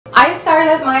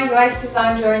started my UX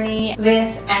design journey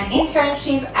with an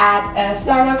internship at a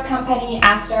startup company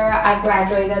after I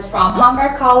graduated from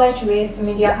Hamburg College with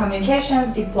Media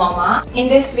Communications diploma. In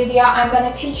this video, I'm going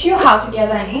to teach you how to get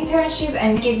an internship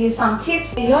and give you some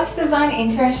tips. The UX design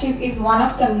internship is one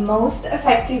of the most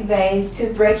effective ways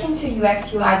to break into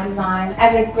UX UI design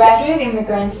as a graduate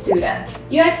immigrant student.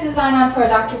 UX design and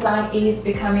product design is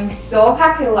becoming so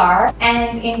popular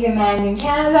and in demand in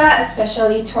Canada,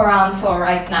 especially Toronto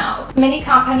right now. Many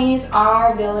companies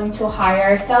are willing to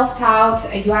hire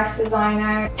self-taught UX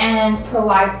designer and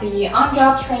provide the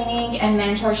on-job training and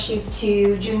mentorship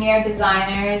to junior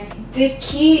designers. The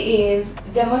key is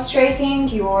demonstrating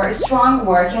your strong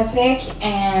work ethic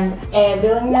and a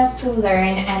willingness to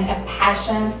learn and a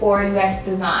passion for UX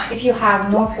design if you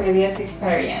have no previous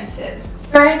experiences.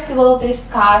 First, we'll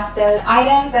discuss the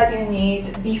items that you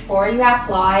need before you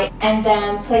apply and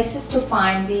then places to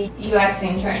find the UX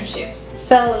internships.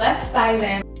 So let's dive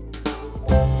in.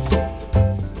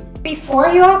 Before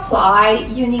you apply,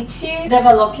 you need to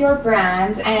develop your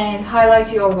brand and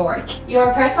highlight your work.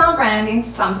 Your personal brand is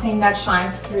something that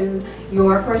shines through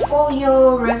your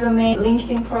portfolio, resume,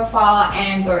 LinkedIn profile,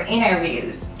 and your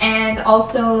interviews, and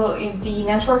also the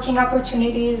networking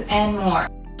opportunities and more.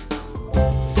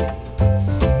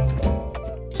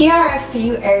 Here are a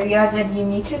few areas that you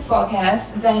need to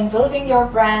focus when building your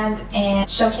brand and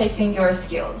showcasing your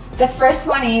skills. The first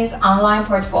one is online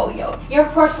portfolio. Your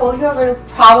portfolio will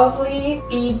probably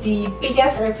be the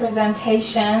biggest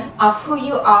representation of who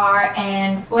you are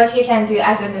and what you can do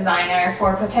as a designer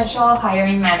for potential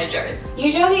hiring managers.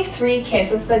 Usually 3 case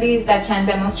studies that can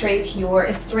demonstrate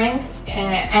your strength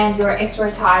and your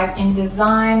expertise in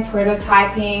design,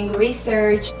 prototyping,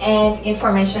 research, and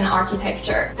information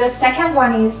architecture. The second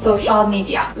one is social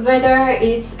media. Whether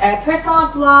it's a personal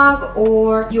blog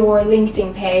or your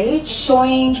LinkedIn page,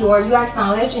 showing your UX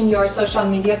knowledge in your social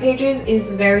media pages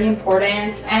is very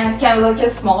important and can look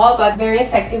small but very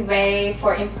effective way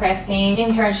for impressing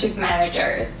internship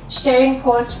managers. Sharing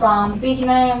posts from big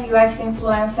name UX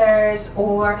influencers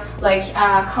or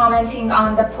commenting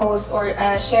on the post or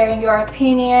sharing your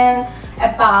opinion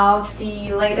about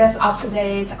the latest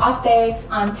up-to-date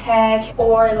updates on tech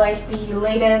or the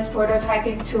latest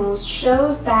prototyping tools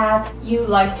shows that you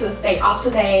like to stay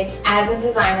up-to-date as a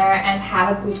designer and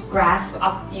have a good grasp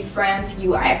of different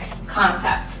UX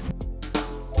concepts.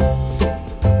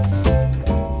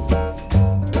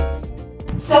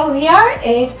 So here are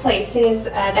 8 places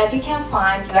that you can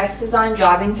find UX design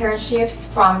job internships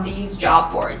from these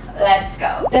job boards. Let's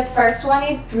go. The first one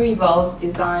is Dribble's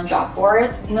design job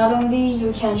board. Not only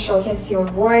you can showcase your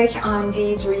work on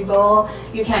the Dribble,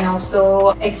 you can also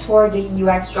explore the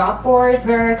UX job board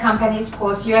where companies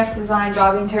post UX design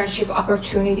job internship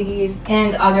opportunities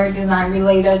and other design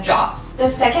related jobs. The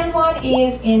second one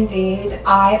is Indeed.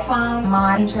 I found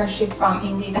my internship from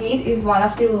Indeed. Indeed is one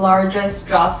of the largest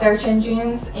job search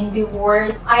engines in the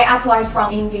world. I applied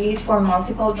from Indeed for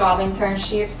multiple job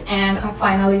internships and I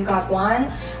finally got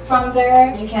one. From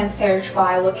there, you can search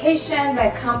by location, by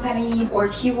company, or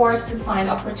keywords to find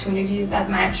opportunities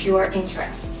that match your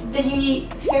interests. The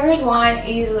third one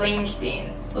is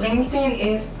LinkedIn. LinkedIn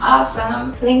is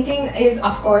awesome. LinkedIn is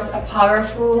of course a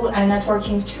powerful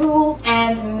networking tool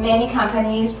and many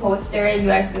companies post their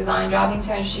UX design job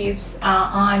internships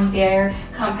on their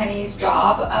company's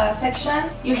job section.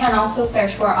 You can also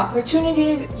search for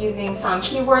opportunities using some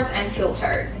keywords and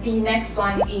filters. The next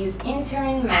one is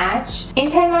Intern Match.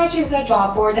 Intern Match is a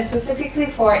job board specifically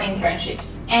for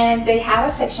internships and they have a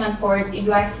section for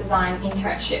UX design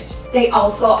internships. They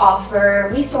also offer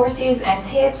resources and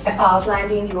tips about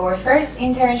landing your first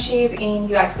internship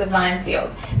in UX design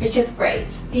field, which is great.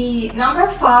 The number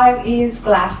 5 is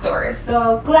Glassdoor.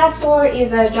 So Glassdoor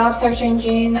is a job search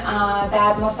engine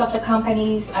that most of the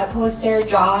companies post their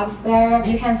jobs there.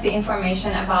 You can see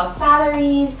information about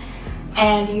salaries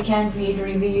and you can read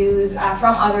reviews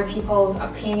from other people's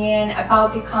opinion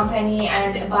about the company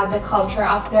and about the culture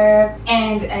of there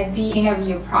and the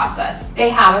interview process. They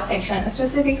have a section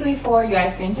specifically for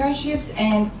UX internships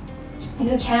and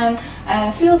you can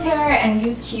filter and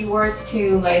use keywords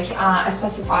to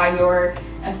specify your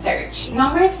search.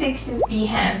 Number 6 is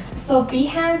Behance. So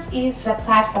Behance is a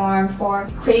platform for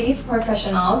creative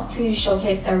professionals to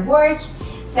showcase their work.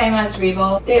 same as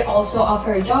Dribbble. They also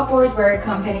offer a job board where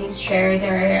companies share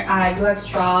their UX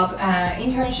job,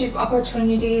 internship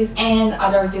opportunities, and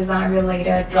other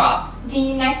design-related jobs.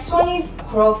 The next one is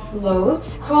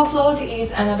Crowfloat. Crowfloat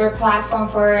is another platform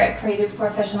for creative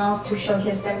professionals to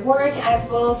showcase their work as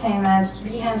well, same as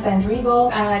Behance and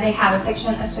Dribbble. They have a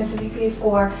section specifically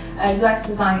for UX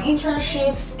design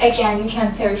internships. Again, you can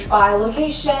search by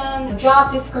location,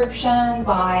 job description,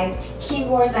 by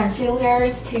keywords and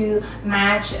filters to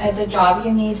match the job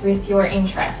you need with your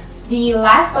interests. The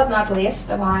last but not least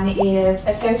one is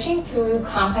searching through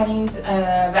companies'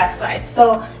 websites.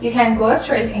 So you can go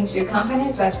straight into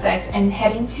companies' websites and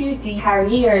head into the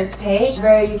careers page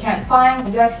where you can find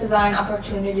UX design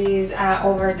opportunities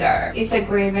over there. It's a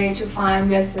great way to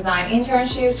find UX design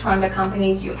internships from the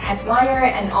companies you admire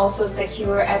and also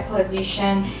secure a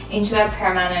position into a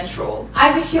permanent role.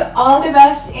 I wish you all the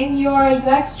best in your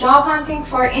UX job hunting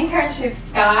for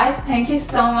internships, guys. Thank you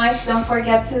so much. Don't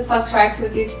forget to subscribe to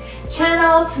this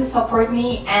channel to support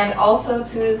me and also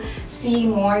to see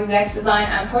more UX design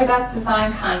and product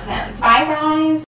design content. Bye guys!